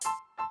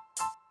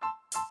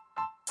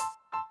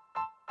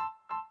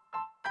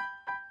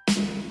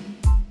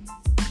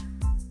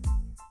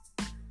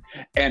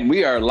And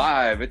we are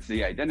live. It's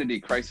the Identity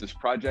Crisis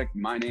Project.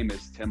 My name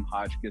is Tim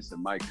Hodgkiss,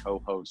 and my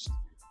co-host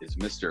is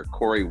Mr.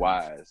 Corey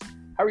Wise.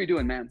 How are you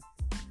doing, man?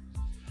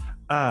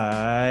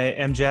 I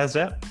am jazzed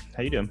up.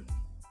 How you doing?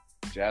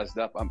 Jazzed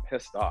up. I'm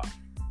pissed off.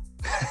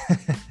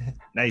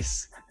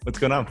 Nice. What's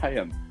going on? I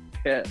am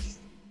pissed.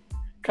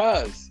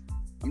 Because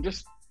I'm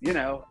just,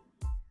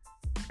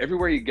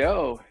 everywhere you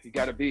go, you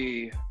got to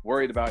be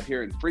worried about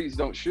hearing freeze,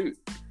 don't shoot.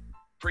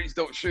 Freeze,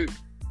 don't shoot.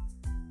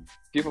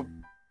 People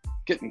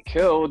getting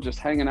killed, just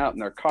hanging out in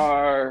their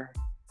car,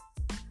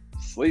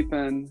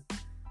 sleeping.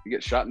 You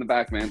get shot in the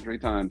back, man, 3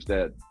 times,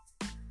 dead.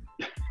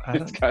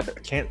 It's kind of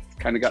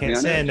got me on Can't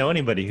say edge. I know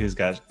anybody who's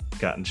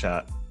gotten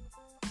shot.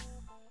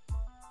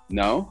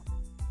 No?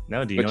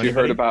 No, do you know But you anybody?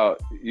 heard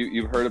about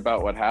you heard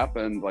about what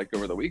happened like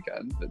over the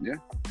weekend, didn't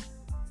you?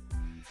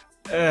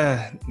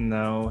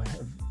 No.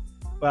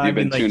 Well, You've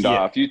been tuned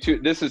off.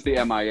 This is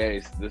the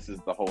MIA. This is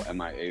the whole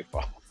MIA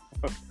fault.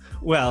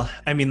 Well,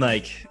 I mean,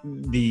 like,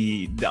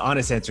 the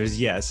honest answer is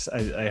yes.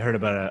 I heard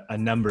about a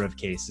number of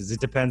cases.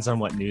 It depends on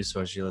what news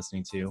source you're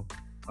listening to.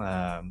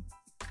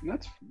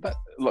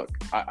 Look,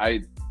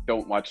 I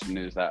don't watch the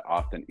news that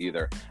often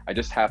either. I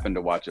just happened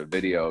to watch a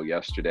video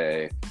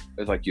yesterday. It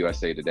was like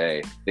USA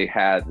Today. They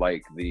had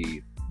like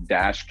the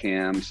dash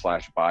cam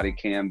 / body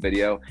cam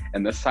video.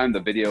 And this time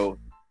the video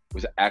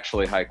was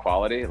actually high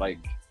quality. Like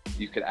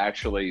you could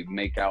actually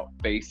make out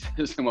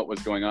faces and what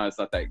was going on. It's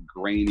not that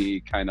grainy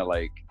kind of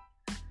like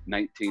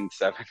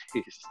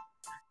 1970s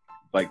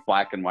like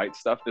black and white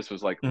stuff. This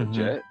was like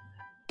legit.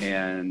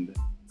 And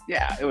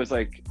yeah, it was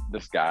like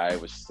this guy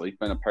was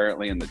sleeping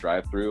apparently in the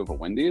drive-through of a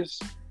Wendy's,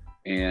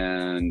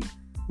 and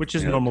which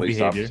is normal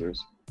behavior.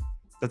 Officers,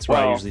 that's where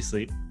I usually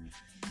sleep.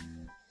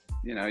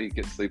 You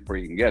get sleep where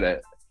you can get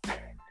it.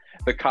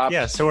 The cops.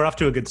 Yeah, so we're off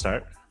to a good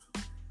start.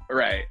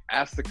 Right.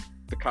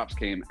 The cops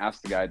came,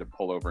 asked the guy to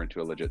pull over into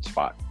a legit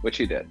spot, which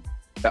he did.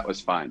 That was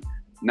fine.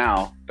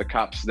 Now, the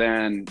cops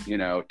then,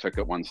 took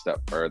it one step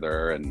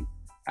further and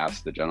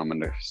asked the gentleman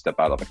to step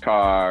out of the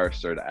car,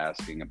 started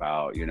asking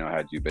about,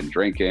 had you been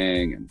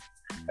drinking? And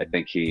I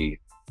think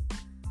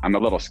I'm a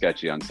little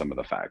sketchy on some of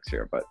the facts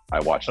here, but I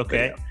watched the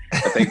video. I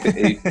think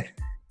that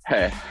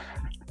hey.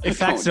 If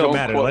facts don't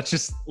matter, let's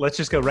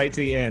just go right to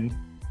the end.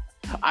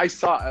 What I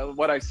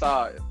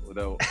saw,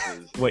 though,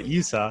 is what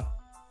you saw.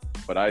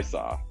 What I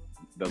saw.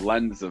 The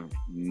lens of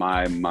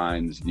my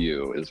mind's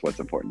view is what's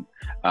important.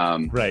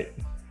 Right.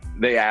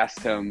 They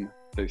asked him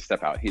to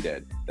step out. He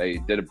did. They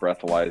did a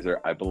breathalyzer,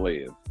 I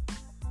believe.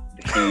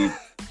 He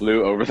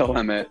flew over the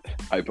limit,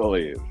 I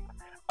believe.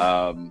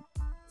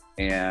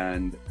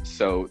 And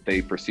so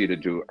they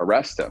proceeded to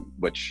arrest him,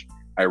 which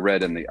I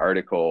read in the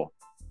article.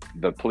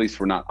 The police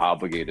were not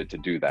obligated to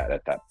do that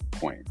at that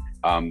point.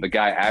 The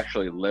guy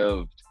actually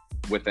lived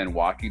within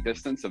walking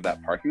distance of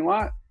that parking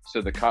lot. So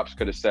the cops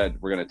could have said,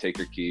 we're going to take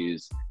your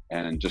keys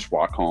and just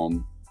walk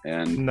home.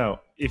 And no,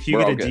 if you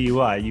get a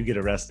DUI, you get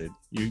arrested.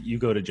 You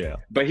go to jail.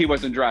 But he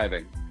wasn't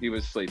driving. He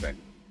was sleeping.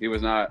 He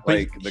was not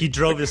he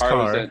drove his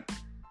car.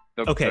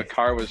 The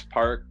car was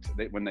parked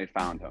when they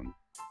found him.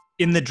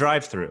 In the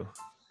drive-through.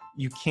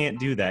 You can't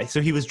do that.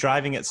 So he was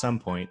driving at some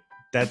point.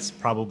 That's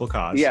probable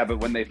cause. Yeah, but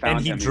when they found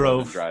him, he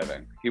wasn't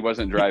driving. He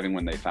wasn't driving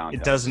when they found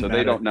him. It doesn't matter. So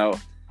they don't know.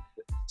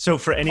 So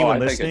for anyone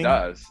listening,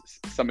 I think it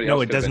does. Somebody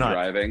else could have been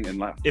driving and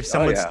left. If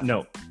someone's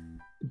no,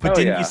 but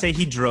didn't you say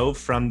he drove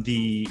from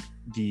the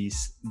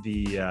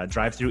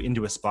drive-through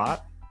into a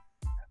spot?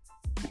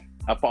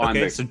 Up on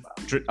drinking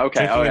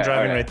and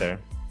driving right there.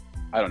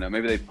 I don't know.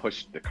 Maybe they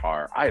pushed the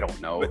car. I don't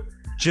know.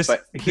 Here's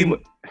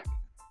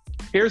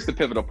the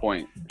pivotal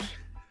point.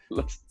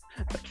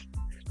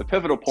 The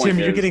pivotal point Tim,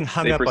 is you're getting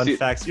hung up on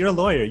facts. You're a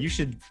lawyer. You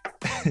should.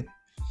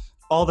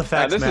 All the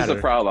facts this matter. Is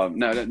a problem.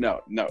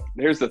 No.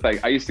 Here's the thing.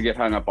 I used to get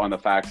hung up on the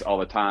facts all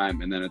the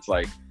time, and then it's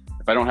like,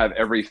 if I don't have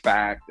every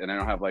fact and I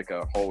don't have like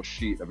a whole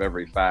sheet of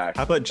every fact,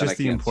 how about just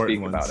the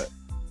important ones? About it.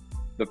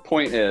 The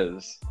point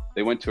is,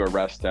 they went to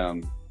arrest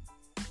him.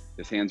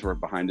 His hands were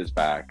behind his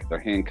back. They're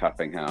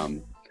handcuffing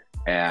him,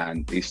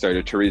 and he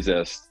started to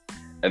resist.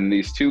 And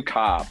these 2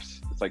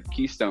 cops, it's like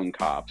Keystone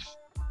cops,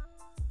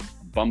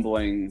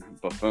 bumbling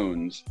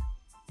buffoons,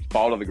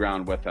 fall to the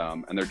ground with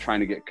him, and they're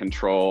trying to get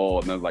control,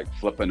 and they're like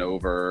flipping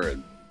over.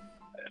 And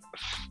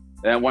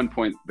at one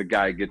point, the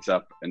guy gets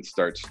up and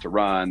starts to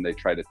run. They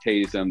try to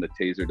tase him. The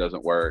taser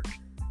doesn't work.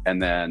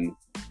 And then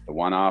the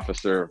one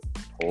officer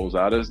pulls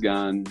out his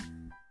gun,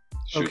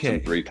 shoots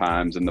him 3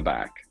 times in the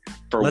back.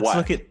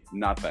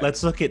 Nothing.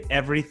 Let's look at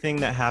everything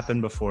that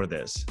happened before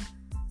this.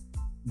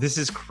 This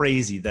is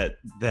crazy that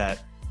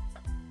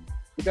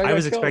I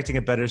was expecting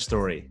a better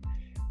story.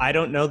 I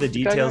don't know the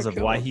details of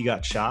why he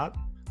got shot,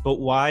 but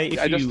why,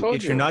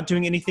 if you're not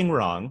doing anything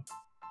wrong,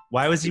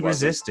 why was he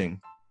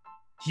resisting?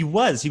 He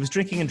was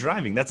drinking and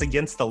driving. That's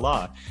against the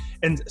law.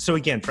 And so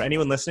again, for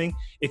anyone listening,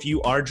 if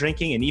you are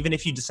drinking, and even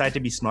if you decide to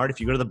be smart,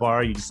 if you go to the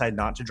bar, you decide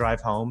not to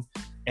drive home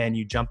and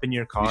you jump in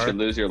your car. You should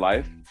lose your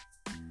life?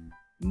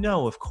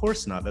 No, of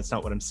course not. That's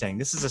not what I'm saying.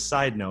 This is a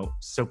side note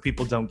so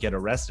people don't get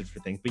arrested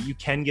for things, but you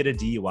can get a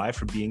DUI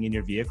for being in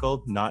your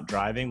vehicle, not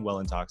driving,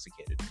 while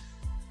intoxicated.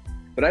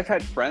 But I've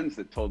had friends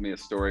that told me a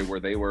story where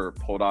they were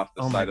pulled off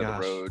the side of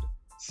the road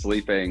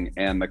sleeping,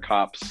 and the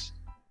cops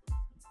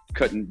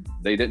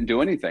they didn't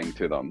do anything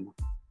to them.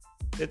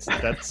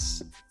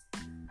 That's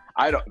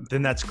I don't.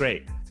 Then that's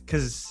great,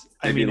 because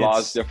maybe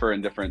laws differ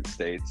in different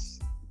states,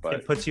 but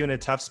it puts you in a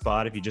tough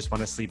spot if you just want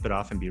to sleep it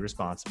off and be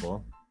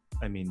responsible.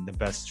 I mean, the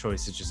best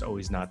choice is just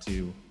always not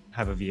to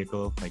have a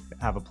vehicle, like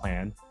have a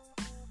plan.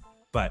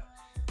 But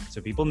so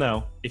people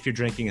know, if you're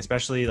drinking,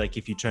 especially like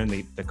if you turn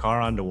the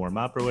car on to warm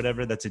up or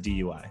whatever, that's a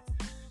DUI.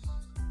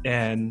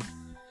 And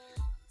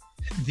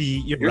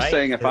you're right,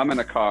 saying if I'm in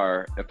a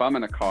car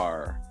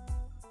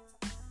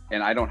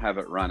and I don't have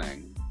it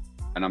running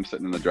and I'm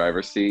sitting in the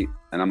driver's seat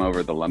and I'm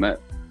over the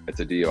limit, it's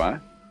a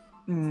DUI?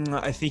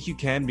 I think you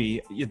can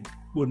be. You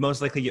would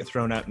most likely get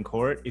thrown out in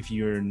court if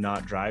you're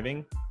not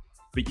driving,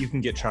 but you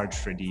can get charged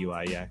for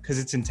DUI, yeah, because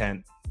it's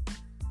intent.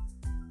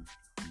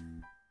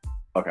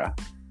 Okay.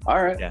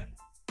 All right. Yeah.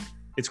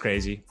 It's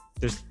crazy.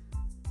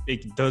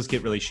 Those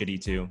get really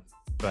shitty too,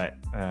 but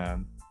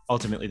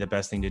ultimately the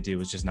best thing to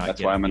do is just not.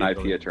 That's why I'm an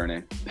IP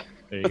attorney.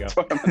 There you go.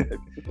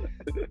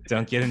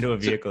 Don't get into a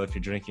vehicle if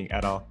you're drinking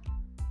at all,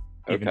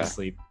 even to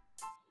sleep,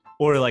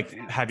 or like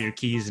have your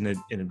keys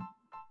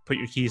put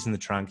your keys in the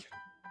trunk.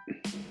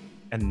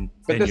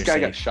 But this guy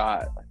got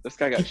shot.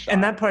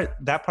 And that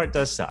part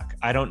does suck.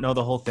 I don't know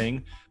the whole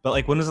thing, but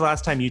like, when was the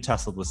last time you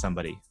tussled with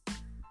somebody?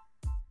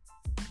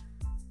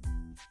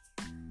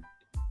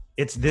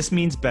 This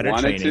means better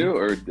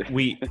training.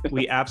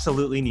 We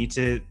absolutely need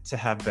to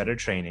have better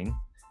training.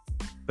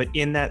 But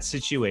in that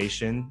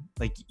situation,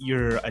 like,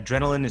 your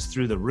adrenaline is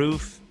through the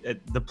roof.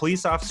 The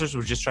police officers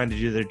were just trying to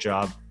do their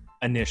job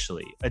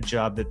initially, a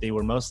job that they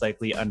were most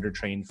likely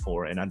undertrained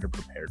for and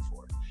underprepared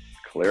for.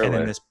 Clearly. And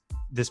then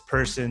this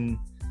person,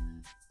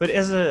 but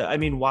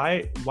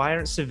why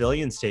aren't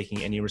civilians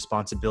taking any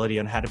responsibility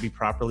on how to be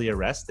properly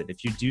arrested?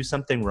 If you do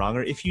something wrong,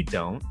 or if you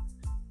don't,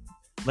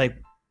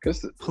 like,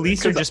 because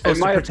police are just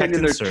supposed to protect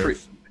and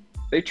serve.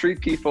 They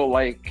treat people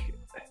like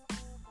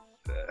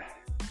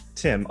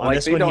Tim. On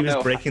this one, he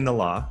was breaking the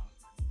law,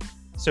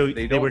 so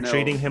they were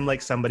treating him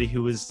like somebody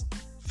who was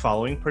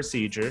following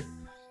procedure.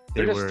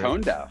 They're just tone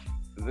deaf.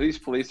 These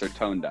police are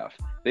tone deaf.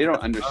 They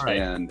don't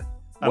understand.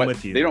 I'm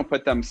with you. They don't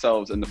put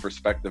themselves in the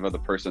perspective of the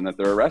person that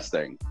they're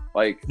arresting.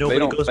 Like, nobody they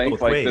don't goes think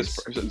both like ways.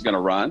 This person's going to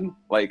run.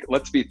 Like,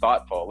 let's be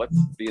thoughtful. Let's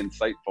be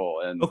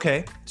insightful. And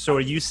okay, so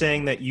are you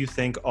saying that you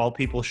think all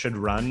people should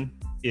run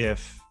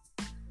if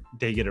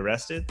they get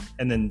arrested,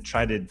 and then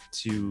try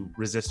to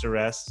resist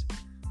arrest?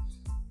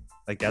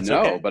 Like, that's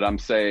okay? But I'm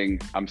saying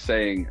I've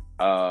seen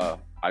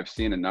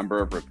a number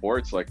of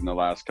reports, like in the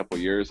last couple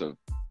of years, of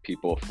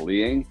people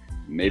fleeing.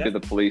 Maybe the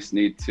police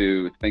need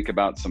to think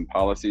about some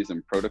policies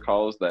and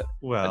protocols that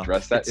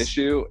address that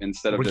issue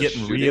instead of just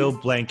shooting. We're getting real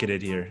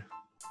blanketed here.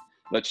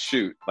 Let's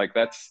shoot. Like,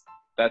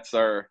 that's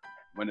our,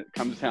 when it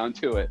comes down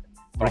to it,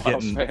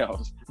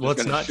 fails. Well,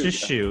 it's not just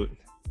shoot.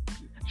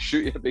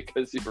 Shoot you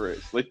because you were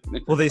sleeping in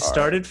your Well, they car.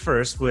 started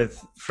first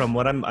with, from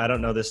what I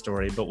don't know this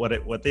story, but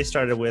what they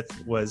started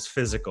with was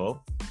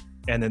physical,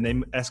 and then they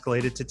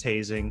escalated to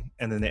tasing,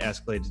 and then they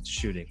escalated to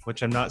shooting,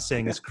 which I'm not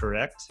saying is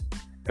correct.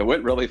 It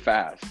went really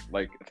fast.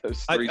 Like,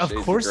 those three shades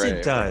of course of gray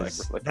it does.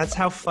 like really That's fast.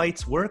 how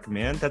fights work,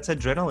 man. That's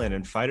adrenaline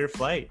and fight or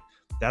flight.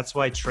 That's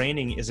why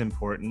training is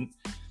important.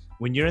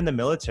 When you're in the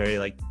military,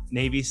 like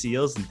Navy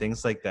SEALs and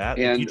things like that,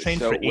 like, you train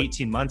for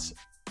 18 months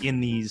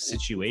in these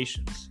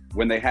situations.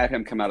 When they had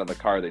him come out of the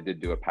car, they did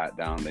do a pat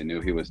down. They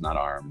knew he was not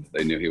armed.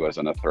 They knew he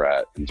wasn't a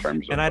threat in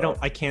terms of. And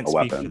I can't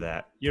speak for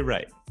that. You're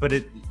right, but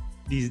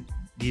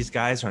these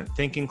guys aren't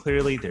thinking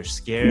clearly. They're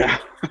scared.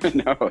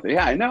 No,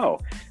 yeah, I know.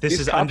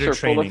 This is under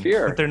training, full of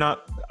fear. But they're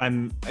not.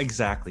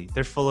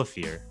 They're full of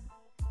fear,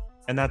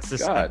 and that's the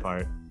sad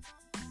part.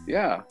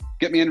 Yeah,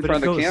 get me in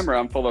front of the camera.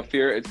 I'm full of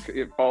fear.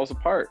 It falls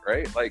apart,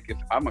 right? Like, if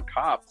I'm a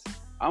cop,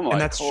 I'm like,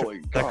 and that's holy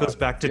God. That goes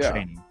back to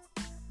training.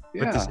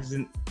 Yeah.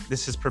 But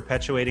this is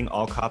perpetuating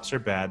all cops are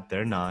bad.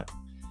 They're not.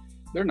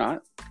 They're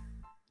not.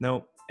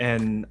 No,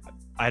 and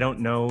I don't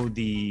know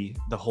the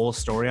whole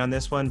story on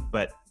this one,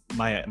 but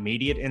my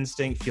immediate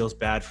instinct feels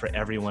bad for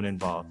everyone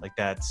involved. Like,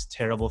 that's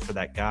terrible for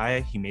that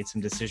guy. He made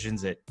some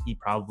decisions that he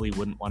probably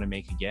wouldn't want to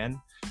make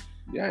again.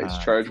 Yeah, he's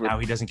charged with now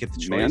he doesn't get the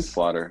choice.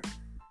 Manslaughter.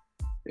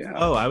 Yeah.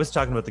 Oh, I was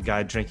talking about the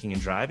guy drinking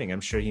and driving.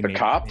 I'm sure he made a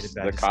bad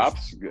decision.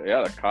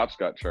 The cops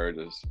got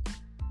charges.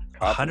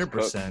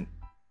 100%.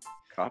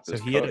 So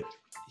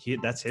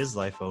that's his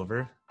life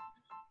over.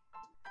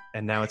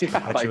 And now it's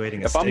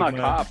perpetuating a if stigma. I'm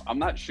not a cop, I'm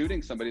not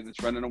shooting somebody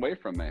that's running away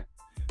from me.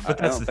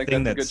 But I don't think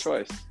that's a good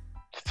choice.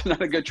 It's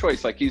not a good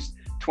choice. Like, he's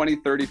 20,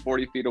 30,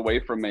 40 feet away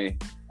from me.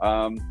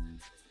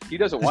 He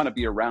doesn't want to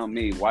be around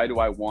me. Why do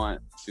I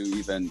want to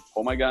even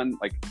pull my gun?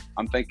 Like,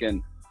 I'm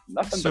thinking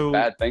nothing but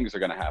bad things are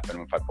going to happen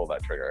if I pull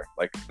that trigger.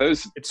 Like,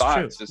 those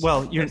thoughts. True.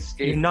 Well, you're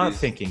not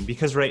thinking,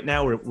 because right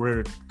now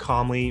we're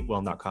calmly,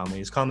 well, not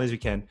calmly, as calmly as we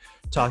can,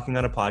 talking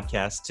on a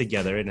podcast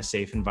together in a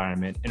safe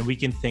environment, and we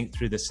can think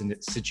through this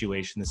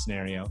situation, the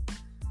scenario,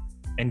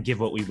 and give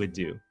what we would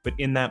do. But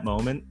in that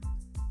moment,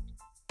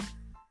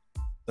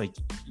 like,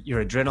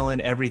 your adrenaline,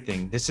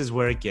 everything, this is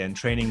where, again,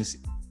 training's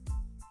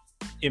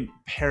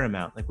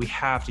paramount. Like, we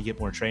have to get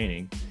more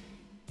training.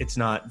 It's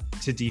not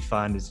to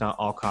defund. It's not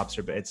all cops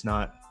are, but it's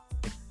not.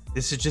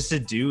 This is just a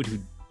dude who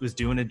was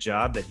doing a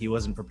job that he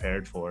wasn't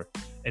prepared for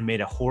and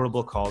made a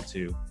horrible call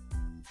to.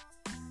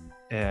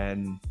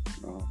 And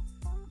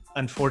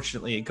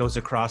unfortunately, it goes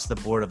across the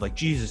board of like,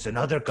 Jesus,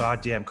 another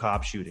goddamn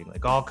cop shooting,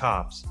 like all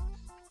cops.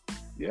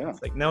 Yeah.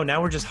 It's like, no,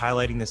 now we're just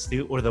highlighting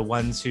the or the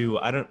ones who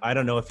I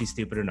don't know if he's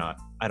stupid or not.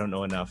 I don't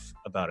know enough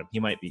about him. He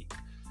might be.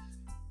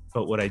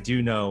 But what I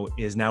do know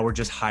is now we're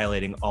just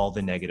highlighting all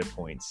the negative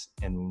points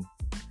and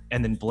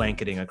then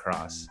blanketing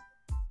across.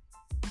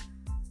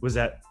 Was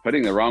that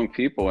putting the wrong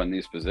people in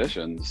these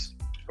positions?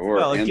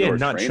 Well, again,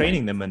 not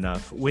training them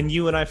enough. When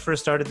you and I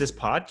first started this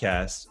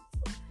podcast,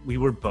 we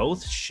were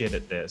both shit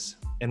at this,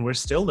 and we're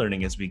still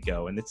learning as we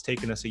go, and it's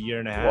taken us a year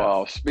and a half.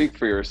 Well, speak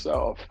for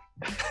yourself.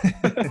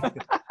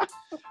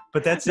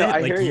 But that's no, it. I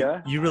Like,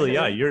 hear you really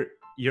are.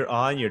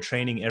 You're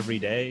training every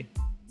day.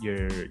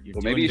 You're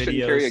well, maybe you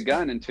shouldn't carry a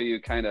gun until you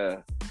kind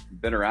of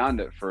been around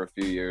it for a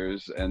few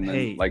years, and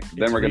then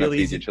then we're going to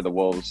feed you to the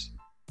wolves.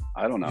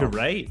 I don't know.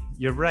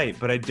 You're right.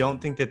 But I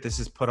don't think that this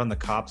is put on the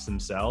cops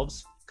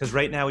themselves, because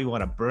right now we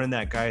want to burn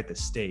that guy at the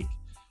stake.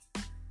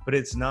 But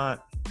it's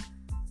not.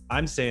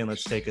 I'm saying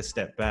let's take a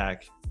step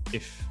back.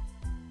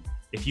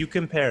 If you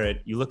compare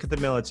it, you look at the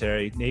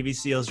military, Navy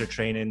SEALs are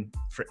training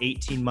for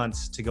 18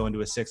 months to go into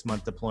a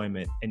 6-month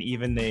deployment. And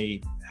even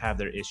they have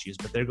their issues,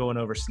 but they're going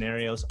over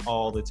scenarios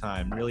all the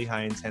time, really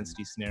high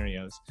intensity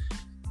scenarios.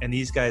 And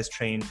these guys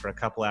train for a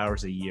couple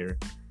hours a year.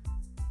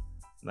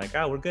 Like,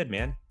 oh, we're good,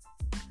 man.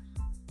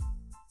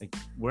 Like,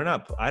 we're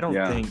not, I don't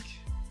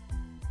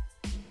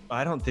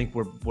think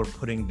we're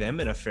putting them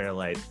in a fair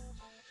light.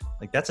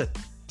 Like, that's a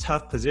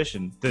tough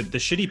position. The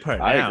shitty part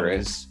now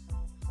is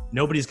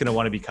nobody's going to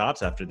want to be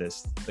cops after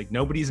this. Like,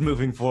 nobody's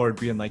moving forward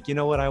being like, you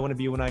know what I want to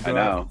be when I grow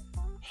up?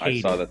 I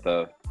saw that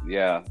the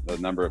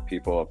number of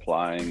people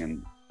applying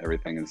and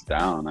everything is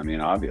down. I mean,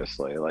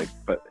 obviously, like,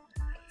 but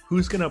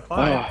who's going to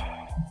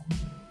apply?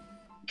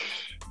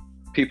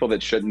 People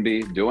that shouldn't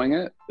be doing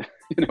it.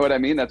 You know what I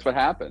mean? That's what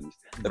happens.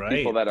 The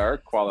people that are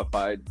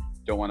qualified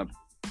don't want to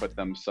put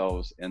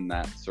themselves in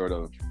that sort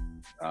of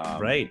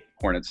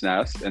hornet's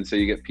nest. And so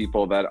you get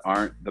people that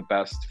aren't the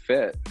best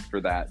fit for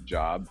that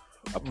job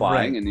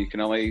applying, and you can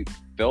only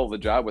fill the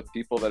job with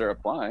people that are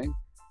applying,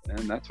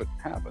 and that's what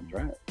happens,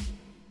 right?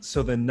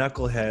 So the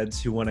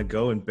knuckleheads who want to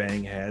go and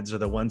bang heads are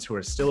the ones who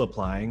are still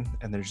applying,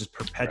 and they're just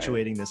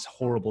perpetuating this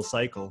horrible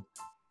cycle.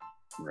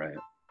 Right.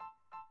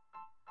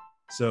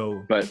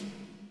 So, but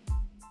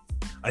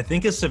I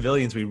think as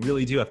civilians, we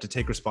really do have to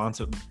take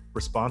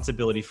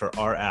responsibility for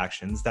our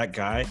actions. That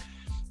guy,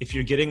 if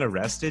you're getting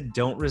arrested,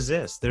 don't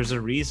resist. There's a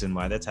reason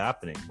why that's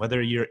happening,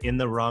 whether you're in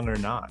the wrong or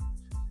not.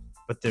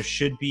 But there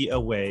should be a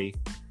way.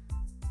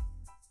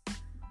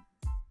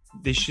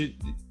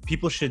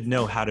 People should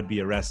know how to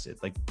be arrested.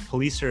 Like,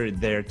 police are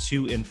there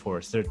to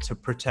enforce, they're to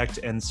protect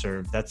and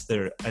serve. That's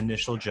their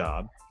initial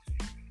job.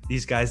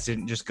 These guys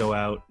didn't just go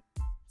out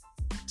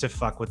to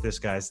fuck with this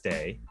guy's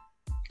day.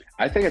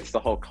 I think it's the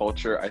whole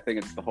culture. I think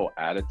it's the whole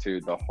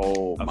attitude, the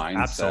whole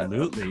mindset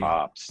of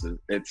cops.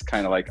 It's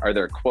kind of like, are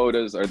there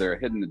quotas? Are there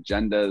hidden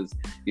agendas?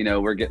 You know,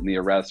 we're getting the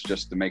arrest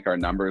just to make our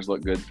numbers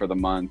look good for the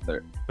month,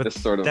 or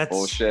this sort of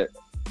bullshit.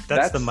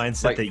 That's the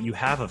mindset that you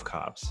have of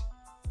cops.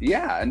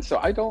 Yeah, and so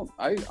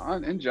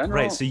in general.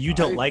 Right, so you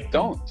don't like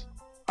them.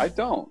 I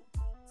don't.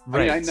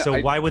 Right, I mean,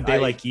 so why would they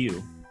like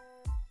you?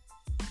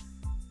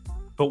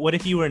 But what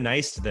if you were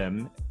nice to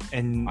them?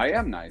 And I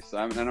am nice,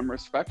 and I'm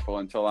respectful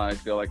until I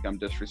feel like I'm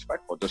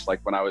disrespectful. Just like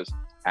when I was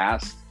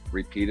asked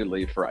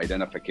repeatedly for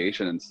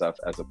identification and stuff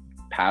as a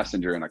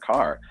passenger in a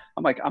car,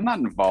 I'm like, I'm not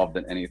involved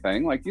in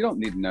anything. Like, you don't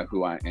need to know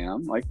who I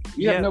am. Like,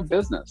 you have no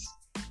business.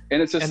 And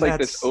it's just like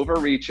this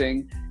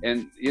overreaching,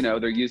 and you know,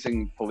 they're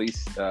using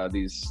police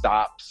these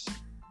stops.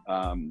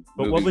 But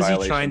what was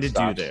he trying to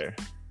do there?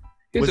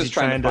 He was just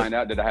trying to find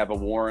out, did I have a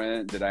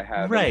warrant? Did I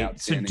have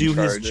to do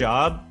his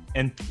job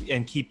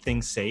and keep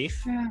things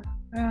safe?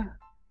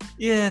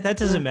 Yeah, that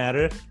doesn't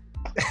matter.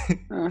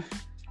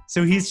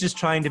 So he's just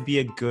trying to be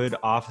a good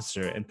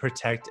officer and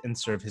protect and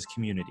serve his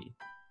community.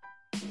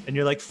 And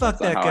you're like, fuck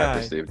that guy. I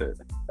perceived it.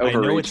 I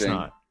know it's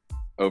not.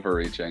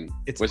 Overreaching.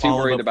 Was he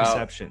worried about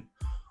perception?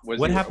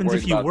 What happens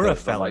if you were a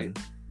felon?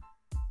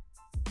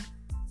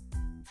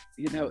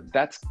 You know,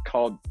 that's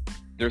called,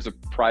 there's a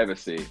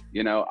privacy.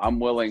 You know, I'm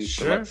willing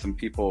to let some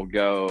people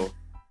go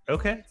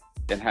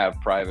and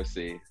have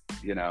privacy.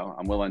 You know,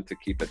 I'm willing to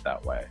keep it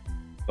that way.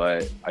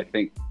 But I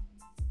think,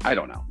 I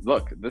don't know.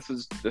 Look, this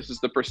is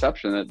the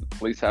perception that the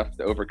police have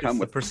to overcome.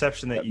 With the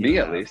perception that you me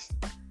have. At least.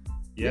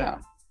 Yeah.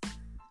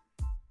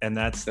 And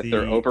that's that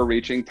they're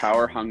overreaching,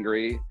 power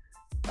hungry.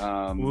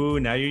 Ooh,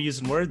 now you're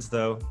using words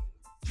though.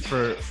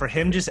 For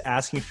him just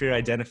asking for your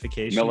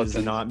identification does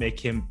not make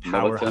him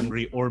power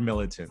hungry or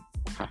militant.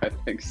 I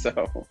think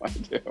so. I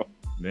do.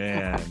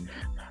 Man.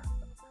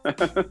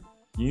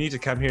 You need to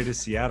come here to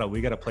Seattle. We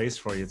got a place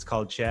for you. It's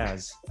called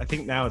Chaz. I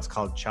think now it's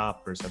called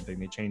Chop or something.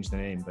 They changed the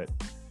name, but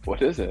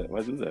what is it?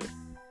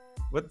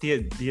 What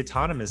the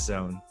autonomous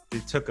zone? They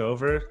took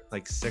over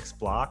like 6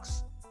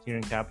 blocks. here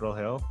in Capitol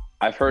Hill.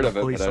 I've heard of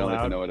it, but I don't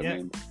even know what it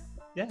means.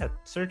 Yeah,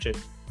 search it.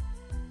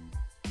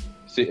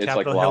 See, it's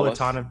like lawless.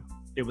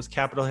 It was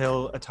Capitol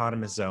Hill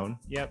Autonomous Zone.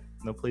 Yep,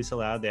 no police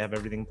allowed. They have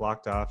everything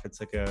blocked off. It's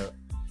like a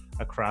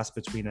cross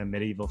between a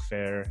medieval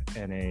fair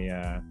and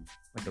a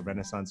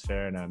Renaissance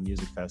fair and a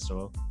music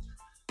festival.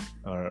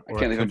 I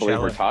can't even believe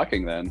we're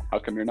talking then. How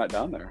come you're not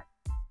down there?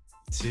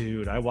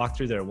 Dude, I walked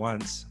through there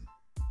once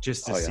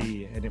just to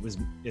see, and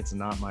it's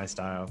not my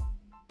style.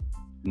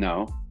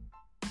 No.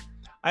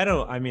 I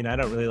don't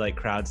really like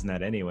crowds in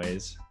that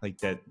anyways. Like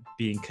that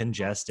being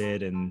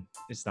congested, and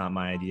it's not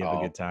my idea of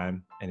a good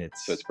time. And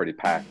so it's pretty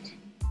packed.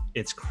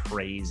 It's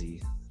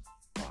crazy.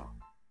 Wow.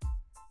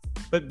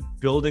 But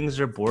buildings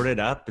are boarded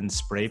up and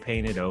spray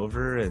painted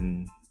over,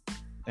 and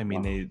I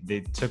mean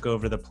they took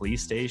over the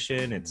police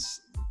station. It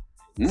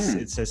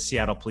says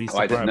Seattle Police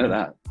Department. I didn't know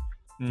that.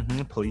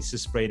 Mm-hmm. Police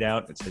is sprayed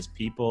out. It says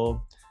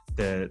people.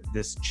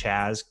 This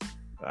Chaz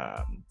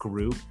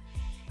group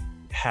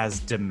has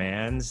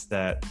demands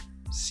that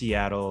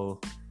Seattle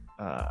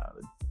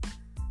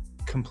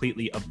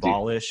completely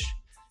abolish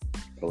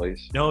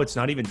police. No, it's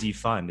not even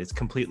defund. It's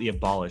completely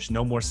abolished.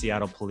 No more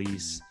Seattle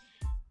police.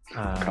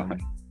 I'd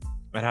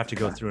have to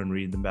go through and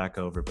read them back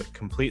over, but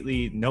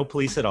completely no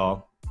police at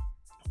all.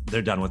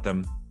 They're done with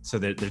them. So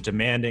they're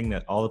demanding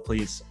that all the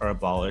police are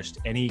abolished.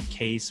 Any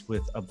case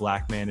with a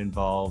black man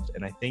involved,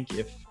 and I think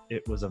if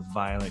it was a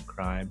violent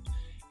crime,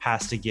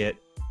 has to get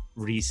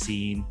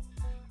re-seen,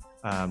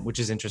 which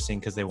is interesting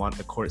because they want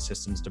the court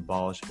systems to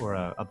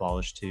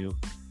abolish too.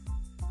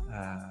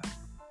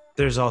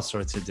 There's all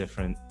sorts of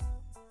different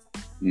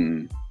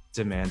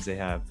demands they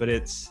have, but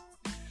it's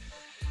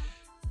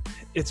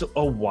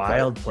a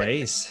wild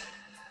place.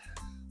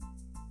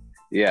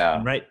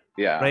 Yeah.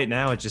 Right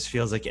now, it just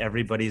feels like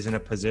everybody's in a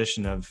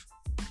position of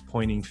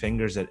pointing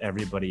fingers at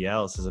everybody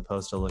else as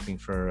opposed to looking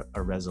for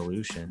a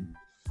resolution.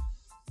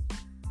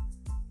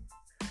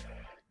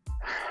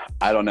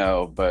 I don't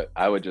know, but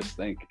I would just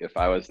think if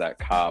I was that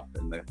cop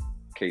in the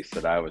case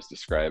that I was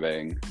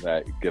describing,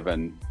 that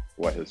given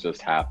what has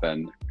just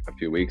happened a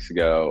few weeks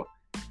ago,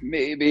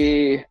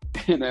 maybe,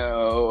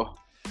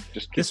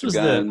 just keep the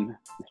gun in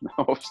the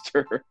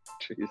holster.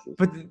 Jesus.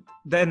 But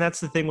then that's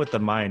the thing with the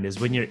mind is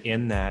when you're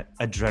in that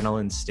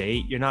adrenaline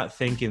state, you're not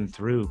thinking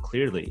through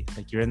clearly.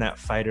 Like you're in that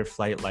fight or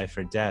flight, life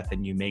or death,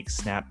 and you make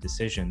snap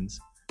decisions.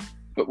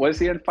 But was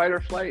he in fight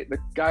or flight? The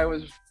guy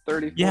was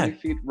 40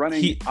 feet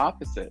running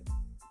opposite.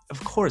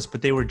 Of course,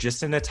 but they were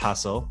just in a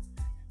tussle.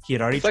 He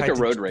had already tried to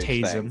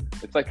tase him.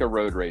 It's like a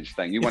road rage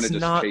thing. You want to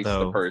just chase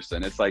the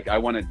person. It's like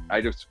that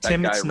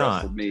Tim, guy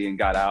wrestled me and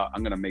got out.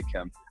 I'm gonna make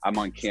him. I'm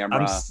on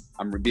camera.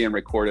 I'm being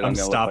recorded. I'm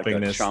gonna stopping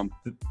look like this. a chump.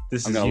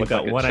 I'm gonna look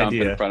like a chump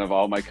in front of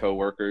all my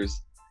coworkers.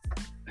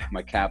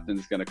 My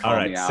captain's gonna call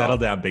me out. Settle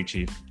down, Big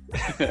Chief.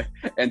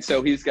 And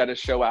so he's got to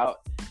show out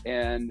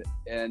and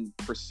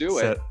pursue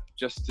it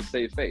just to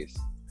save face.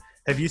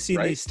 Have you seen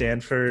the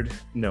Stanford?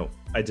 No,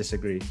 I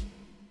disagree.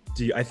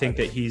 I think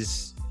that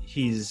he's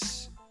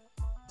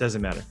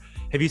doesn't matter.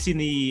 Have you seen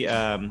the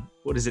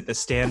the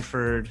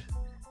Stanford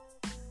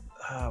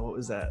what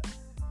was that?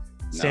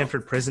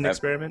 Stanford prison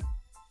experiment?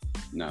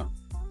 No.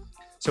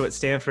 So at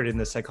Stanford in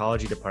the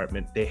psychology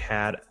department, they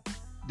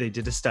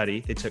did a study.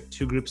 They took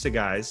two groups of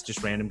guys,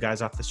 just random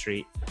guys off the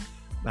street,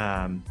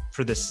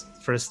 for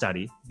a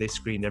study. They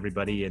screened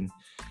everybody and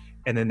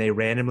then they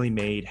randomly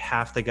made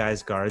half the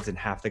guys guards and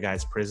half the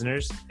guys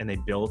prisoners, and they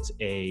built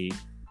a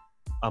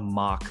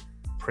mock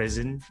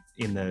prison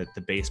in the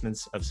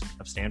basements of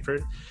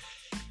Stanford.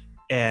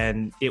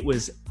 And it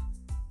was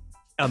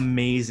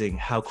amazing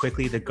how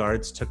quickly the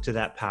guards took to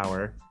that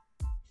power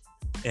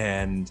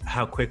and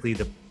how quickly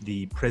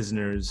the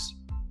prisoners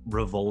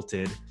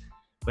revolted.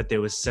 But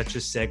there was such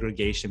a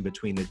segregation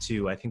between the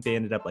two. I think they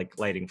ended up like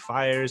lighting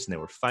fires and there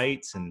were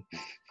fights and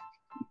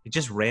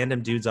just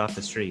random dudes off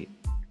the street.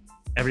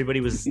 Everybody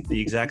was the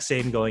exact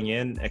same going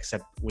in,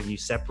 except when you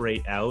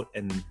separate out,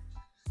 and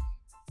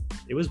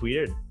it was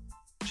weird.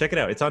 Check it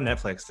out. It's on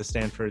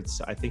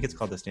Netflix. I think it's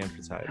called the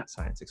Stanford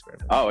Science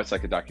Experiment. Oh, it's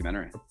like a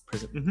documentary.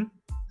 Prison. Mm-hmm.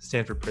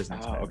 Stanford Prison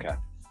Experiment.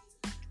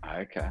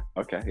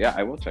 Okay. Yeah,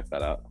 I will check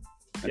that out.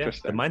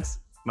 Interesting. Yeah,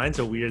 mine's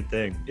a weird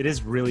thing. It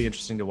is really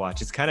interesting to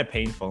watch. It's kind of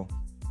painful.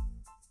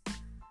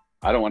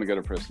 I don't want to go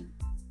to prison.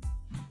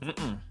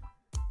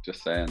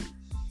 Just saying.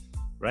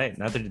 Right.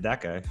 Neither did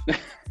that guy.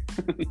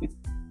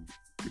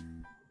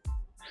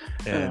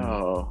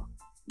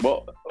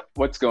 Well,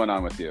 what's going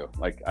on with you?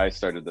 Like, I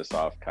started this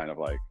off kind of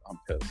like, I'm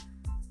pissed.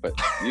 But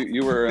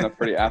you were in a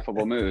pretty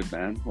affable mood,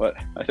 man. What?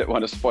 I didn't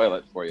want to spoil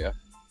it for you.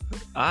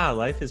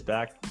 Life is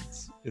back.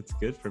 It's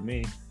good for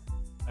me.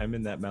 I'm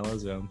in that mellow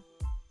zone.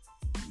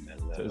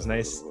 So it was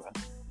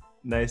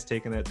nice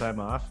taking that time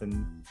off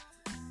and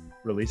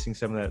releasing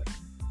some of that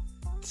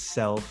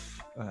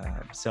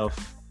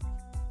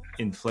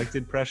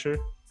self-inflicted pressure.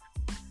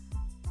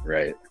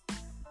 Right.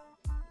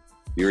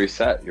 You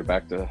reset. You're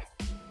back to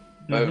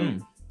boom. Mm-hmm.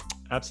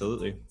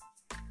 Absolutely.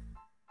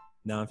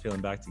 Now I'm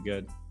feeling back to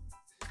good.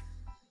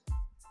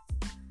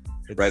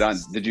 Right on.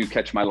 Did you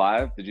catch my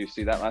live? Did you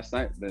see that last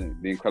night? The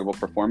incredible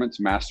performance,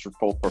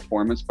 masterful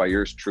performance by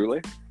yours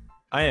truly.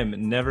 I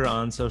am never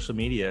on social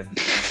media,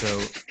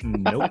 so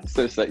nope.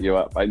 So set you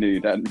up. I knew you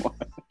didn't want.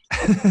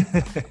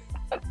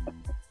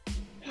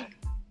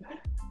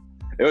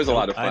 It was a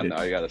lot of fun, though.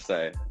 I gotta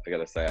say,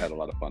 I had a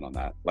lot of fun on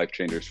that. Life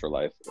Changers for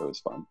Life. It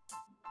was fun.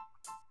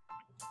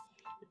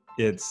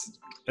 It's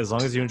as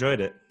long as you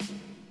enjoyed it.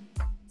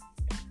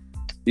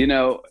 You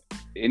know,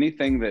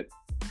 anything that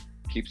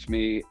keeps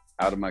me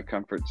out of my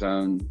comfort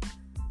zone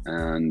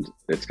and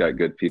it's got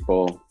good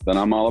people, then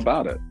I'm all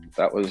about it.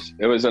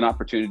 It was an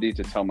opportunity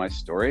to tell my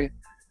story,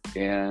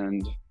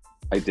 and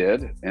I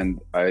did, and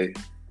I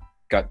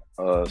got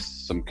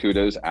some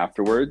kudos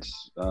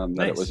afterwards.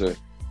 That it was a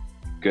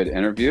good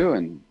interview,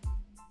 and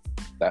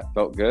that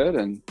felt good,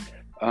 and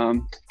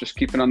just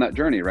keeping on that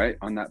journey, right,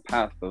 on that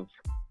path of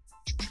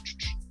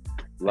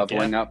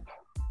leveling up,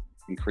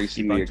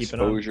 increasing the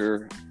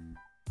exposure,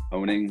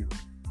 owning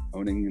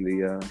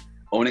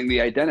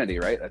the identity,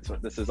 right? That's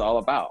what this is all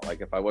about.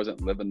 Like, if I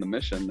wasn't living the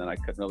mission, then I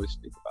couldn't really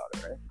speak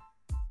about it, right?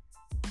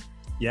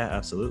 Yeah,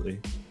 absolutely.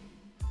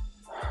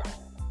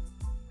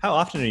 How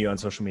often are you on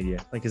social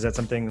media? Like, is that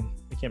something,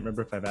 I can't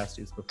remember if I've asked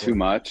you this before. Too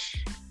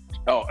much.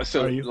 Oh,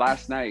 so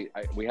last night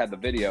we had the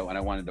video, and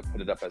I wanted to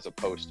put it up as a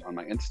post on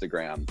my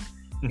Instagram.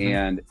 Mm-hmm.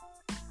 And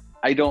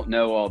I don't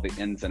know all the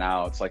ins and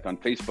outs. Like on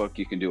Facebook,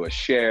 you can do a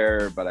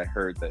share, but I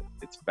heard that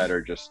it's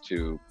better just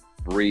to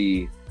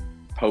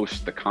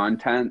repost the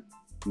content,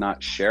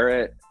 not share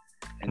it.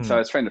 And so I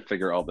was trying to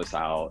figure all this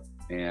out.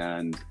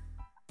 And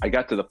I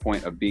got to the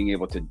point of being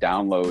able to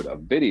download a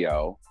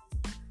video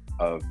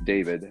of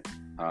David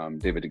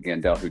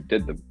Gandel, who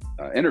did the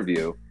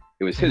interview.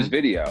 It was his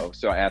video.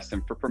 So I asked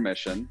him for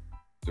permission,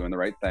 doing the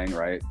right thing,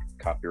 right?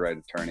 Copyright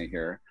attorney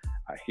here.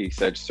 He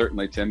said,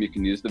 certainly, Tim, you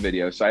can use the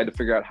video. So I had to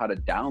figure out how to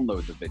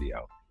download the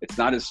video. It's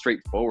not as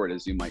straightforward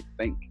as you might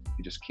think.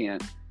 You just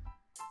can't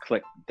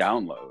click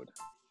download.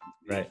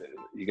 Right.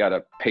 You got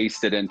to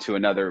paste it into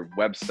another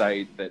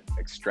website that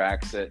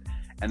extracts it.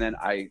 And then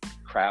I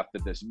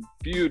crafted this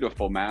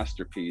beautiful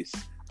masterpiece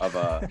of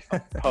a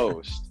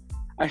post.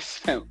 I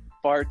spent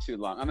far too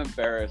long. I'm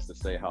embarrassed to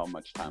say how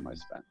much time I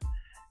spent.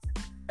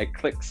 I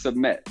click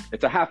submit.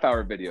 It's a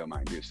half-hour video,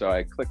 mind you. So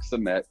I click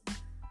submit,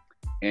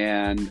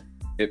 and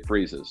it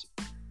freezes.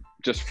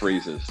 Just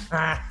freezes.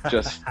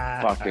 Just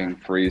fucking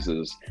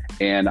freezes.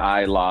 And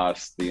I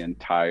lost the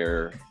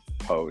entire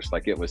post.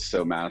 Like, it was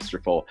so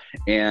masterful.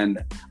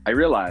 And I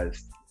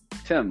realized,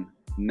 Tim,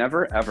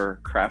 never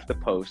ever craft a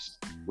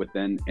post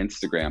within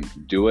Instagram.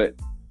 Do it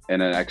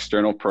in an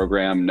external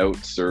program,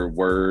 Notes or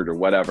Word or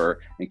whatever,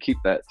 and keep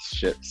that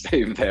shit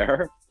saved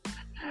there.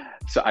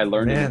 So I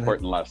learned an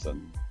important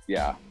lesson.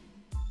 Yeah.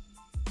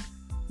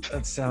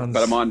 That sounds...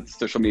 But I'm on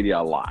social media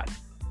a lot.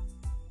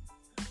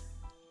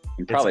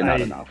 And probably not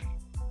enough.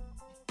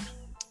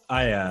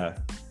 I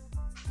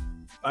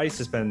used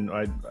to spend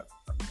a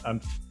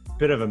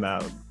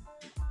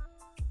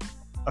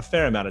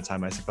fair amount of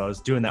time, I suppose,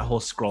 doing that whole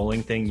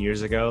scrolling thing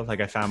years ago. Like,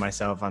 I found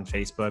myself on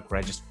Facebook where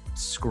I just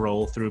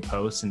scroll through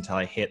posts until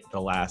I hit the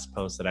last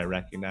post that I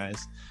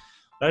recognize.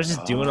 But I was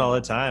just doing it all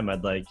the time.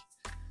 I'd like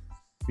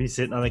be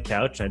sitting on the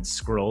couch and I'd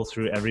scroll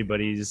through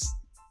everybody's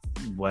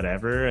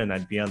whatever, and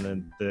I'd be on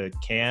the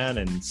can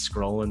and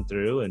scrolling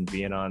through and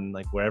being on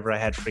like wherever I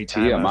had free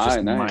time. TMI, I was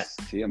just nice.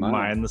 TMI.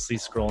 mindlessly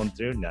scrolling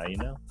through. Now you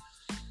know.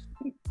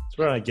 It's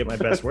where I get my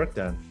best work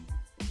done.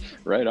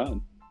 Right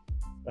on.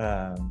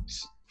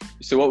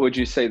 So what would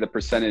you say the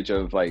percentage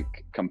of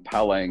like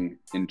compelling,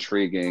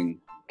 intriguing,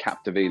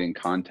 captivating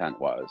content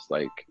was?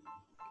 Like,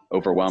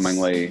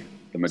 overwhelmingly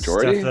the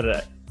majority?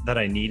 Stuff that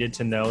I needed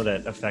to know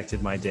that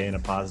affected my day in a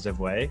positive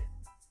way?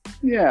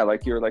 Yeah,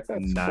 like you were like,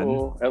 that's none.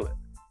 Cool.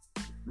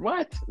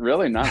 What?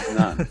 Really? None.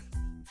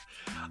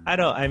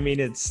 I mean,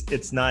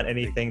 it's not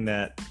anything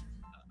that...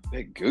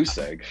 Big goose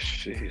egg.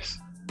 Jeez.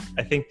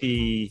 I think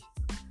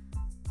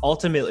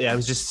ultimately I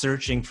was just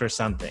searching for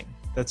something.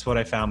 That's what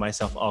I found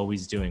myself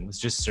always doing, was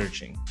just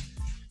searching.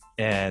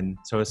 And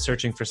so I was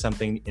searching for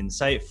something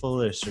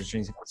insightful, or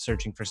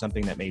searching for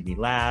something that made me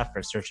laugh,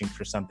 or searching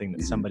for something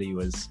that somebody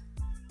was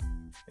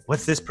like,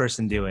 what's this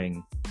person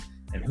doing?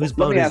 And whose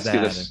boat is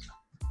that?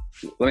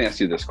 Let me ask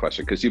you this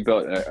question, because you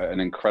built an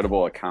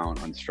incredible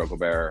account on Struggle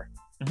Bear,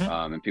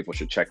 and people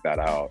should check that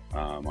out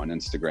on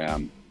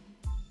Instagram,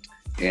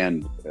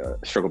 and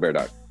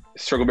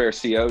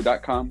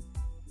strugglebearco.com.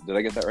 Did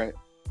I get that right?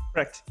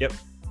 Correct. Yep.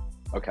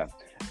 Okay.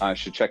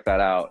 Should check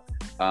that out.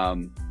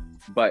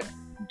 But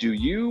do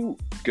you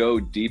go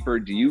deeper?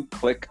 Do you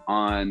click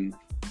on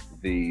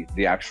the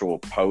actual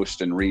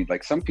post and read?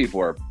 Like, some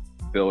people are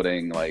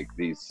building like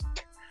these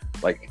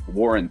like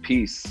War and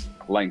Peace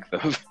length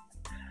of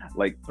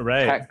like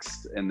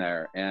text in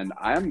there. And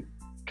I'm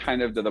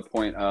kind of to the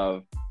point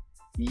of,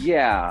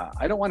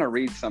 I don't want to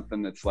read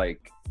something that's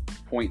like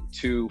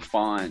 0.2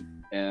 font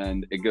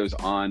and it goes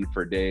on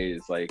for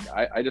days. Like,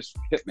 I just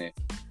hit me,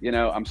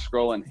 I'm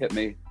scrolling, hit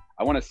me.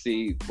 I want to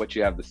see what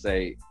you have to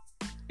say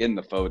in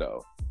the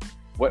photo.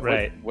 What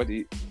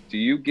do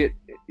you get?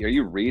 are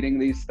you reading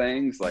these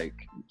things? Like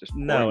just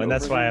no, and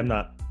that's why I'm them?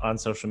 not on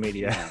social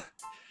media.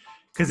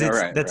 Because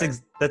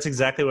that's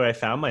exactly where I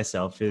found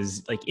myself,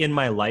 is like in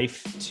my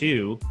life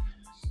too.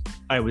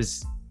 I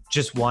was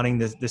just wanting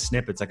the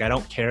snippets. Like, I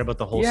don't care about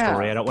the whole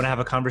story. I don't want to have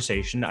a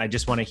conversation. I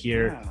just want to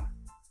hear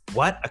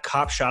what a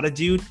cop shot a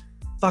dude.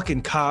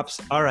 Fucking cops.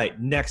 All right,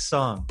 next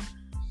song.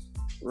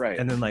 Right.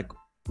 And then like,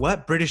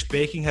 what? British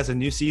Baking has a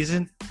new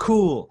season?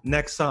 Cool.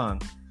 Next song.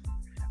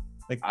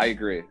 Like, I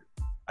agree.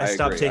 I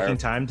stopped taking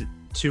time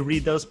to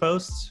read those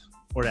posts,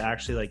 or to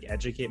actually like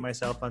educate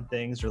myself on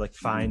things, or like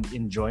find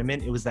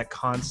enjoyment. It was that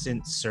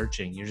constant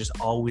searching. You're just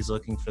always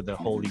looking for the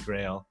holy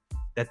grail,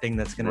 that thing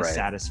that's going to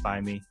satisfy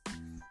me.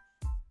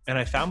 And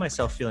I found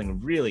myself feeling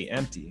really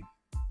empty.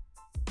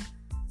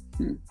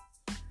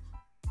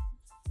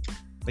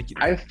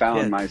 I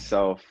found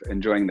myself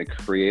enjoying the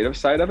creative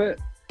side of it,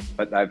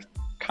 but I've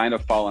kind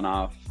of fallen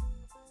off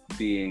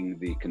being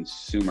the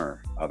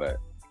consumer of it,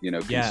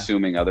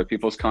 consuming other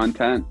people's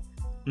content.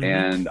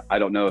 And I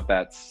don't know if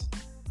that's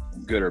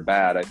good or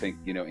bad. I think,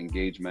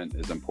 engagement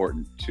is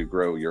important to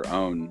grow your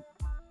own,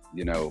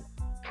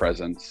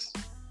 presence.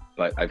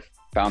 But I've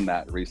found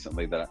that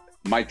recently that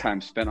my time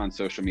spent on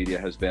social media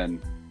has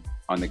been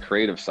on the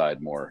creative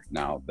side more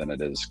now than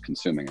it is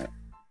consuming it.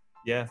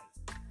 Yeah.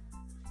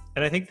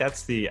 And I think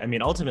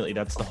ultimately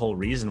that's the whole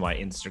reason why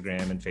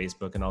Instagram and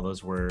Facebook and all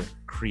those were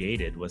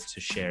created, was to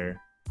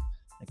share,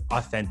 like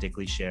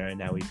authentically share. And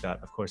now we've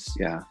got, of course,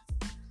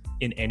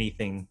 in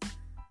anything,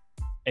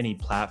 any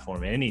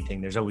platform,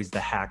 anything, there's always the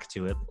hack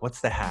to it. What's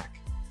the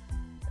hack?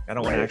 I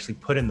don't want to actually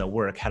put in the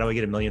work. How do I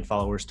get 1 million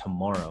followers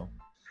tomorrow?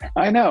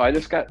 I know.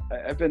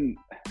 I've been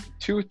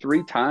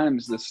 2-3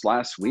 times this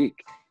last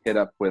week hit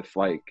up with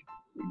like,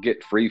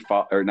 get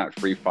not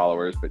free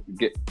followers, but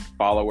get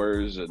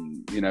followers,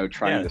 and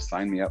trying to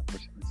sign me up for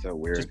something so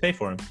weird. Just pay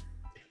for them.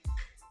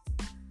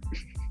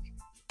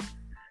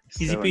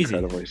 Easy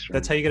peasy.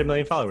 That's how you get 1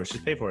 million followers.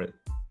 Just pay for it,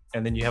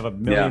 and then you have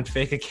 1 million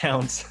fake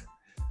accounts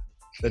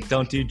that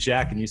don't do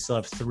jack, and you still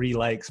have 3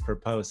 likes per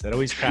post. That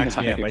always cracks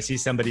me up. I see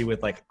somebody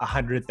with like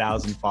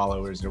 100,000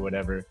 followers or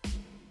whatever,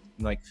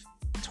 and like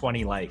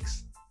 20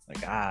 likes.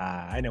 Like,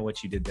 I know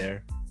what you did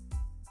there.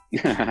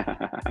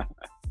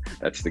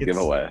 That's the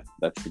giveaway.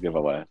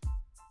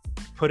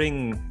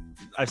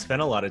 I've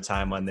spent a lot of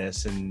time on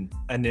this, and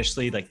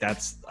initially like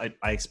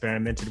I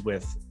experimented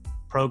with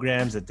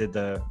programs that did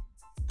the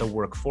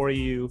work for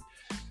you,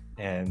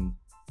 and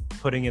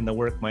putting in the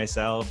work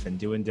myself, and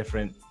doing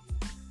different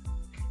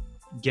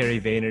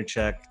Gary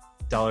Vaynerchuk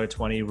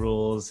 $1.20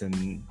 rules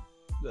and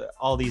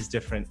all these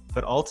different,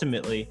 but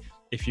ultimately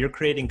if you're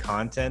creating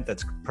content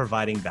that's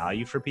providing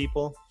value for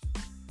people,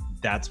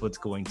 that's what's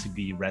going to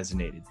be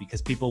resonated,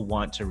 because people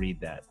want to read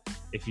that.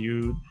 If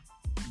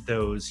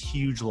those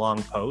huge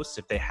long posts,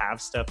 if they have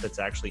stuff that's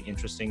actually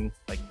interesting,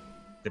 like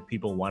that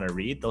people want to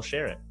read, they'll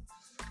share it.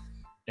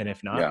 And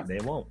if not, they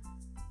won't.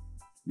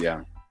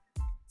 Yeah.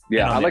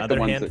 I like the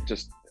ones that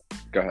just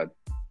go ahead.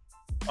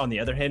 On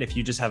the other hand, if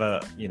you just have a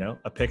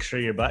picture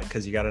of your butt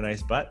because you got a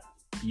nice butt,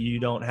 you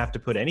don't have to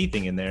put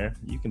anything in there.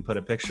 You can put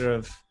a picture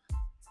of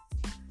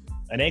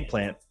an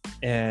eggplant,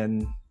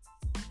 and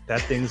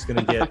that thing's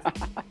going to get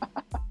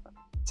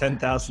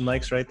 10,000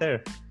 likes right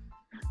there.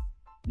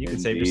 You can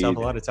save yourself a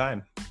lot of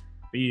time.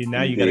 But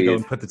now you got to go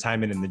and put the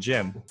time in the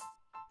gym.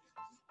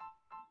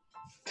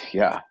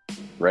 Yeah,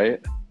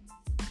 right?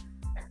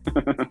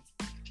 I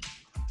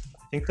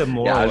think the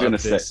moral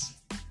of this...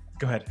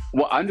 Go ahead.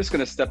 Well, I'm just going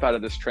to step out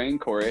of this train,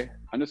 Corey.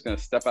 I'm just going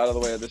to step out of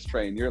the way of this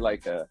train. You're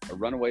like a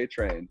runaway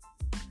train.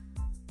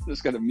 I'm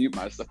just going to mute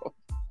myself.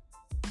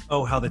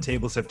 Oh, how the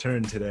tables have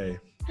turned today.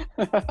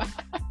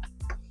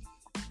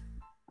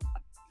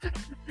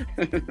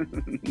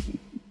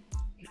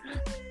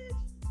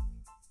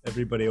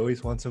 Everybody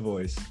always wants a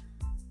voice.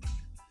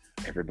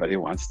 Everybody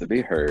wants to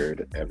be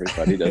heard.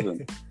 Everybody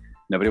doesn't.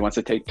 Nobody wants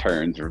to take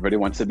turns. Everybody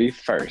wants to be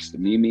first.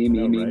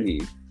 Me.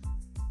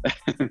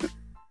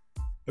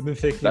 I've been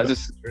thinking about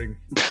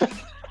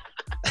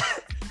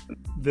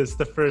this.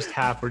 The first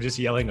half, we're just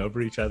yelling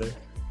over each other.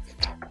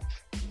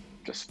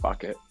 Just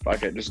fuck it.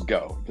 Just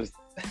go. Just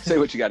say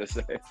what you got to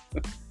say.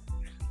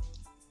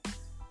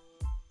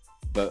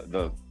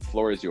 The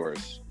floor is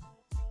yours,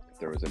 if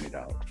there was any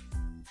doubt.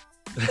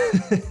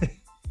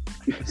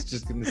 I was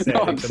just going to say.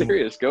 No, I'm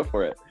serious. Go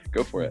for it.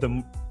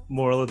 The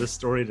moral of the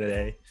story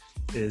today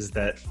is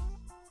that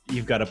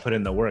you've got to put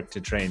in the work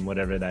to train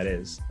whatever that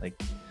is. Like,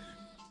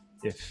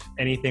 if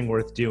anything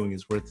worth doing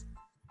is worth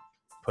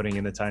putting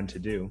in the time to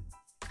do,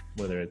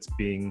 whether it's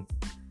being,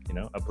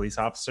 a police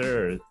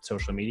officer or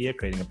social media,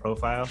 creating a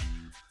profile,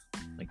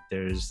 like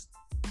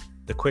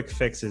the quick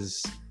fix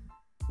is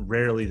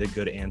rarely the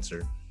good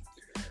answer.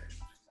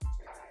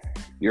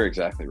 You're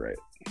exactly right.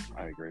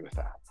 I agree with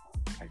that.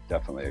 I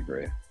definitely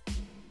agree.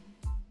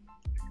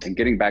 And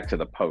getting back to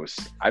the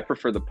posts, I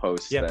prefer the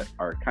posts that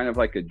are kind of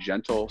like a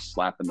gentle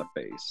slap in the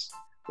face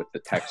with the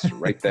text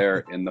right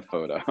there in the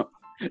photo.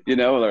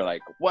 They're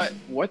like, what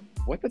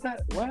did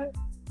that, what?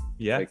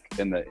 Yeah. Like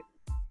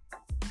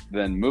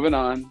then moving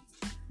on.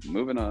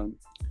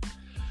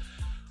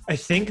 I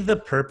think the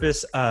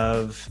purpose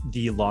of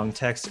the long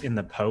text in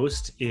the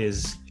post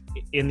is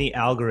in the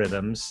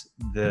algorithms,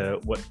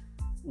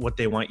 what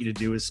they want you to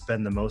do is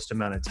spend the most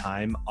amount of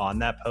time on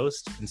that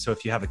post. And so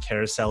if you have a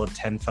carousel of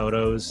 10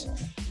 photos,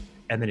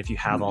 and then if you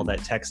have all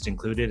that text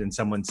included and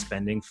someone's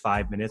spending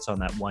 5 minutes on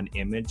that one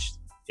image,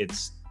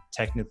 it's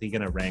technically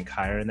going to rank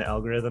higher in the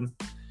algorithm,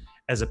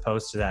 as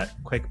opposed to that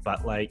quick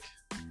butt like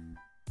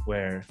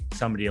where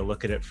somebody will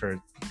look at it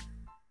for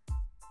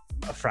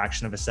a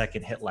fraction of a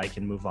second, hit like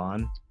and move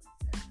on.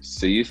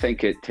 So you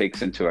think it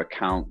takes into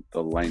account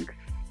the length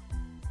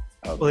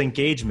of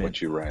engagement,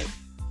 what you write?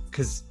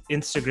 Because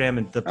Instagram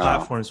and the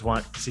platforms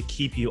want to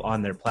keep you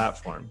on their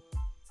platform,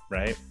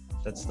 right?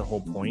 That's the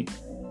whole point.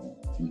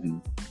 Mm-hmm.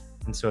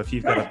 And so if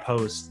you've got a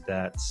post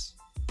that's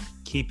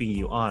keeping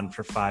you on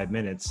for 5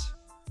 minutes,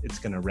 it's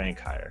going to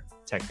rank higher,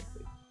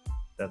 technically.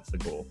 That's the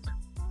goal.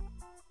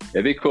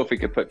 It'd be cool if we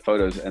could put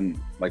photos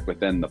in, like,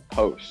 within the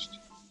post.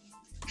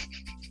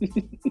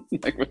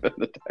 Like within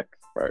the text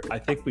part. I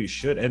think we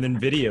should. And then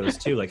videos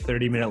too, like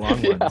 30-minute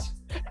long ones.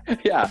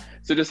 Yeah.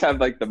 So just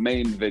have like the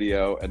main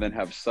video and then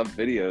have sub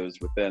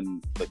videos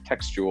within the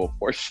textual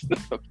portion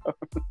of the post.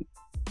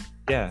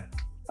 Yeah.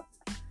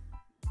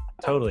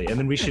 Totally. And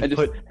then we should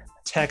put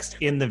text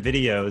in the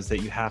videos that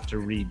you have to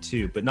read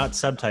too, but not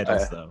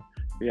subtitles though.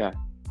 Yeah.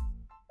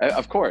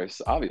 Of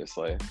course,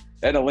 obviously.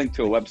 And a link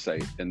to a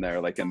website in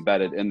there, like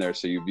embedded in there,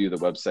 so you view the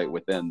website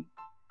within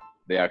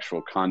the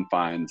actual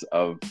confines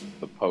of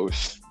the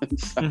post. And,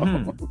 so.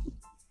 Mm-hmm.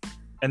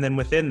 And then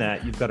within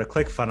that, you've got a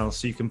click funnel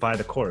so you can buy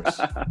the course.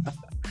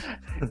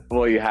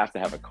 Well, you have to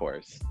have a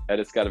course, and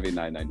it's got to be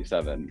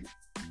 $9.97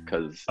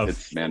 because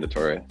it's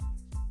mandatory.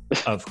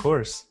 Of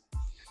course.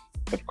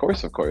 Of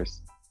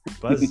course.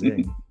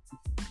 Buzzing.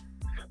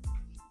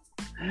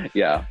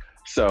 Yeah.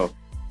 So.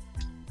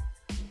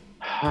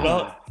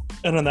 Well,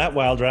 and on that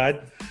wild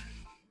ride.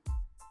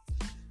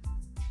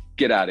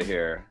 Get out of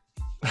here.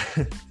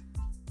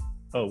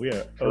 Oh, we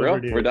are for real?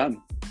 We're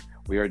done.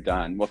 We are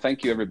done. Well,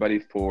 thank you everybody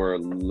for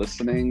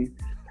listening,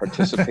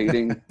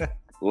 participating,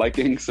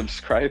 liking,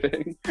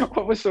 subscribing.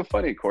 What was so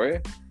funny,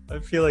 Corey? I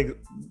feel like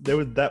there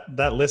was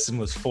that listen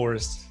was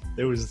forced.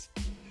 There was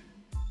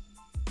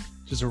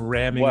just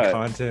ramming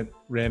content,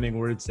 ramming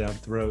words down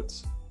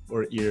throats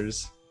or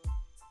ears.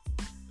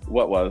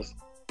 What was?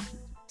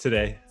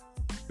 Today.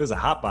 It was a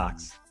hot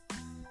box.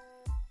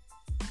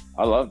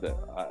 I loved it.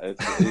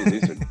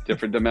 These are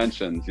different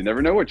dimensions. You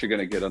never know what you're going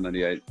to get on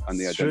the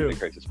Identity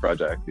Crisis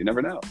Project. You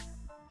never know.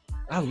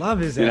 I love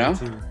his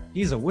attitude.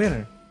 He's a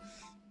winner.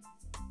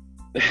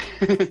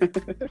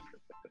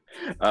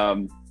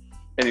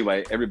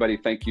 Anyway, everybody,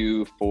 thank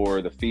you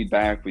for the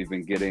feedback. We've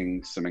been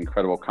getting some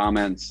incredible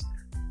comments.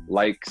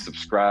 Like,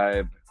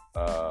 subscribe.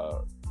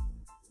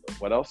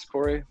 What else,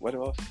 Corey? What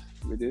else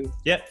do we do?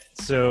 Yeah.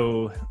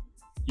 So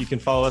you can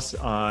follow us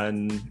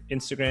on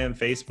Instagram,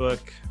 Facebook.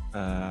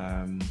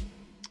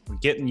 We're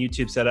getting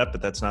YouTube set up,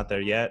 but that's not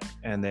there yet.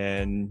 And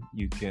then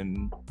you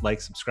can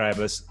subscribe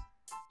to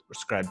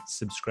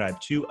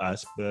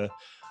us, but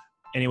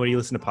anywhere you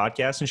listen to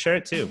podcasts, and share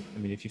it too. I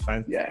mean, if you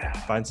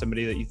find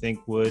somebody that you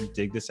think would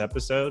dig this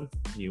episode,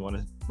 you want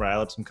to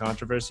rile up some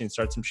controversy and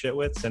start some shit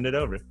with, send it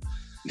over.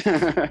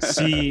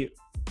 See,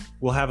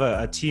 we'll have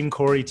a Team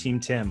Corey, Team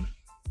Tim.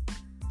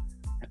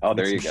 Oh,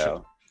 there you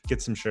go.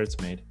 Get some shirts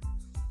made.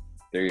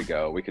 There you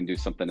go. We can do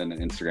something in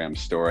an Instagram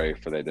story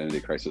for the Identity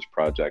Crisis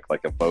Project,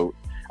 like a vote.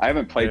 I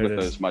haven't played with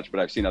those much,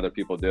 but I've seen other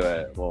people do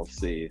it. We'll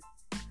see.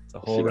 It's a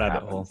whole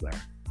rabbit hole there.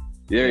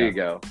 There you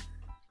go.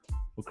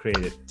 We'll create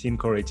it. Team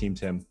Corey, Team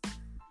Tim.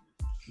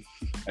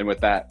 And with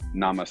that,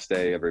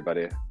 namaste,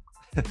 everybody.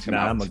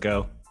 Nah, I'm going to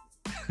go.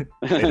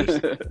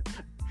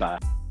 Bye.